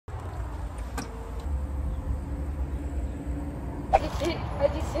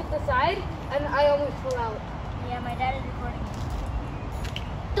just hit the side, and I almost fell out. Yeah, my dad is recording.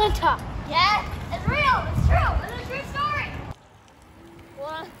 Don't talk. Yeah, it's real. It's true. It's a true story.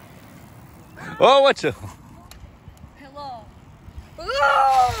 What? Oh, watch it. Hello.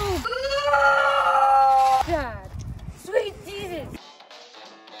 Dad. Sweet Jesus.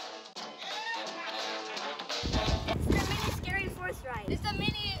 It's the mini scary forest ride. It's a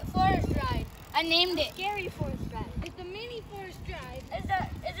mini forest ride. I named it. Scary forest ride. It's a mini forest ride.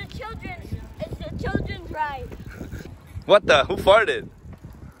 It's a children's ride. What the? Who farted?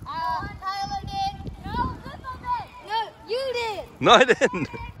 Tyler did. No, Vipul did. No, you did. No, I didn't.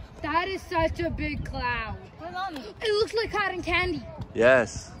 That is such a big cloud. My mommy. It looks like cotton candy.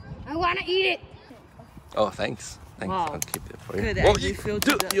 Yes. I want to eat it. Oh, thanks. Thanks. Wow. I'll keep it for you. Good, Whoa, as you feel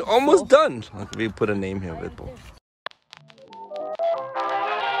dude, to you're the almost full. done. We put a name here, VIPUL.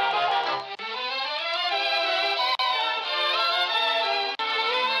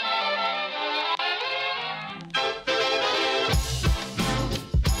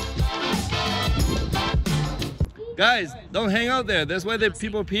 Guys, don't hang out there. That's why the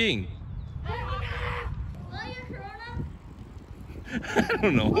people are peeing. I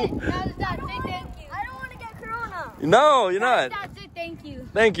don't know. Dad, say thank you. I don't want to get corona. No, you're not. Dad, say thank you.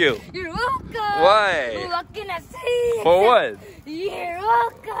 Thank you. You're welcome. Why? You're welcome to see. For what? You're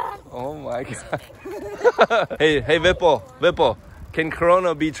welcome. Oh my god. hey, VIPUL, can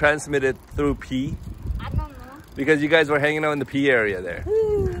corona be transmitted through pee? I don't know. Because you guys were hanging out in the pee area there.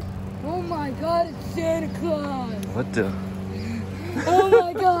 Oh my God, it's Santa Claus. What the? Oh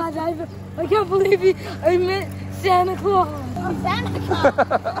my God, I can't believe I met Santa Claus. Oh, Santa Claus.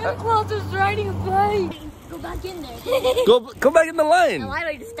 Santa Claus was riding a bike. Go back in there. Go back in the line. Why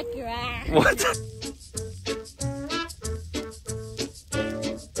do you just stick your ass? What?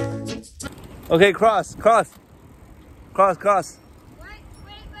 Okay, cross. Wait,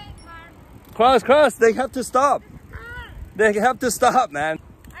 Mark. Cross. They have to stop. They have to stop, man.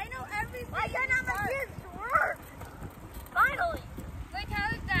 I know everything. Why can't I make kids work? Finally. Wait, how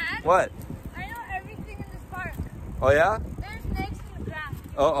is that? What? I know everything in this park. Oh yeah? There's snakes in the grass.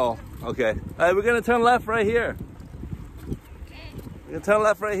 Uh-oh. Okay. We're gonna turn left right here. Okay. We're gonna turn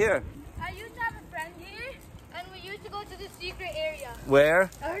left right here. I used to have a friend here, and we used to go to the secret area. Where?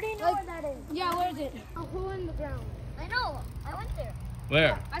 I already know where that is. Yeah, where is it? A hole in the ground. I know. I went there.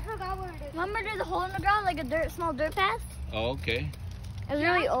 Where? I forgot where it is. Remember there's a hole in the ground, like a small dirt path? Oh, okay. It was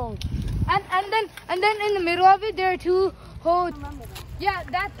really old. And then in the middle of it there are two holes. Yeah,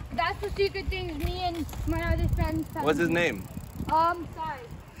 that's the secret thing me and my other friends found. What's his name? Side.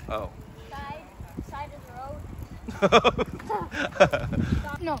 Oh. Side of the road.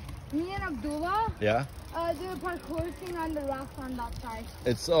 No, me and Abdullah, Yeah? they were parkouring on the rocks on that side.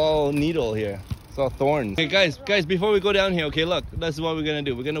 It's all needle here. It's all thorns. Okay, guys, before we go down here, okay, look, this is what we're gonna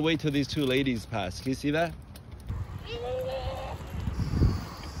do. We're gonna wait till these two ladies pass. Can you see that?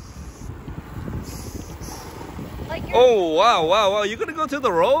 Like Oh, wow. You're gonna go to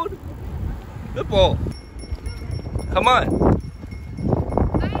the road? VIPUL. Come on.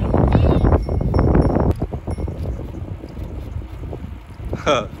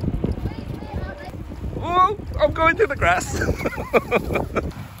 Oh, I'm going through the grass.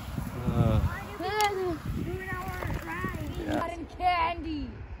 Cotton candy.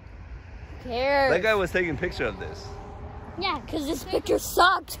 Who cares? That guy was taking a picture of this. Yeah, because this picture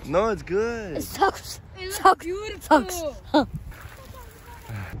sucks. No, it's good. It sucks. It Sucks. looks beautiful. Sucks.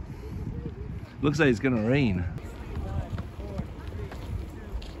 Looks like it's gonna rain.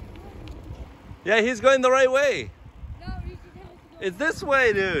 Yeah, he's going the right way. No, we should have to go. It's this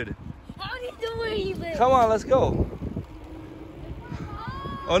way, dude. How do you know where he lives? Come on, let's go.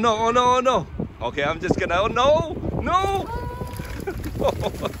 Oh no. Okay, I'm just gonna, oh no. Dude, I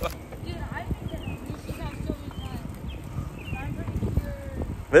think that we should have so many times. I'm pretty sure.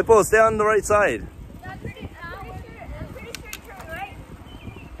 VIPUL, stay on the right side. I'm pretty sure you turn right.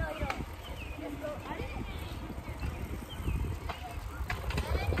 No, you don't. Just go. I didn't.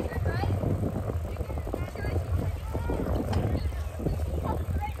 And then you turn right.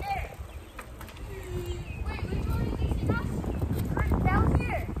 Right there. Wait, which one is facing us? Right down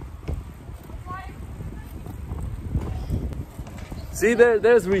here. See,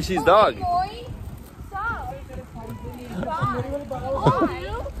 there's Rishi's dog. Stop.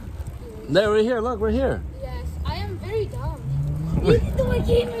 There, we're here. Look, we're here. Yes, I am very dumb. This is the one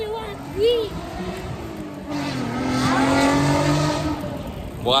game we last week.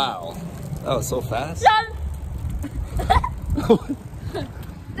 Wow. That was so fast. The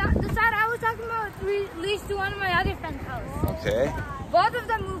side I was talking about leads to one of my other friend's house. Okay. Both of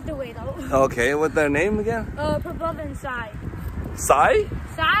them moved away though. Okay, what's their name again? Purple and Side. Psy?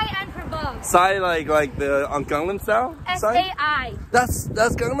 Psy and Prabhu. Psy like the on Gangnam Style? Psy? S-A-I. That's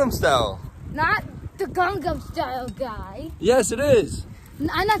Gangnam Style. Not the Gangnam Style guy. Yes, it is.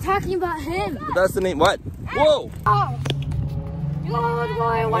 I'm not talking about him. But that's the name. What? Whoa! Oh. Good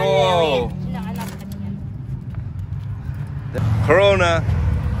boy, one Whoa. million. No, I'm not touching him. Corona.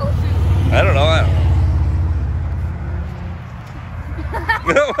 Oh, shoot. I don't know.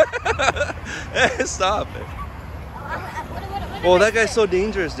 Stop it. Oh, that guy's so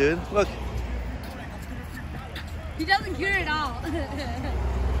dangerous, dude. Look. He doesn't care at all.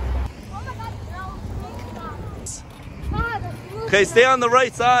 Okay, stay on the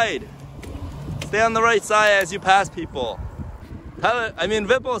right side. Stay on the right side as you pass people. I mean,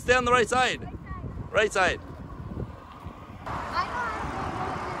 VIPUL, stay on the right side. Right side.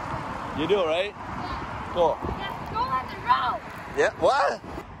 You do, right? Yeah. Cool. Yeah, go on the road. Yeah, what?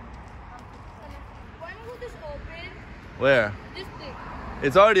 Why don't we just open Where? this thing?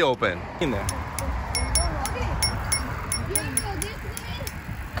 It's already open. In there. Okay. You want to go this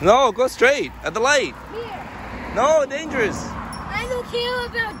way? No, go straight at the light. Here. No, dangerous. I don't care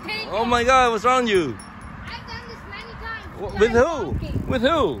about danger. Oh my God, what's wrong with you? I've done this many times. With Guys who? walking. With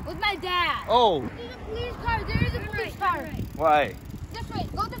who? With my dad. Oh, There's a police car. There is a police car. why? This way.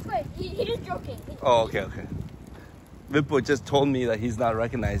 Go this way. He is joking. Oh, okay, okay. VIPUL just told me that he's not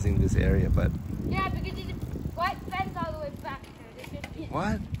recognizing this area, but... Yeah, because there's a white fence all the way back there.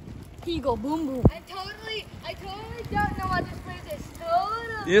 What? He go boom boom. I totally don't know what this place is.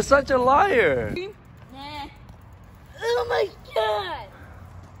 Totally. You're such a liar. Nah. Oh my God.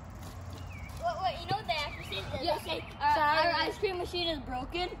 Wait, you know what they actually say? Yeah. They say, Sorry. our ice cream machine is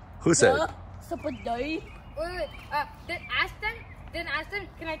broken. Who said? Wait. Then ask them,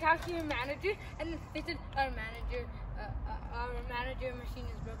 can I talk to your manager? And they said, our manager machine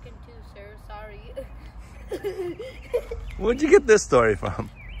is broken too, sir. Sorry. Where'd you get this story from?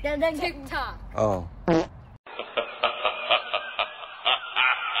 TikTok. Oh.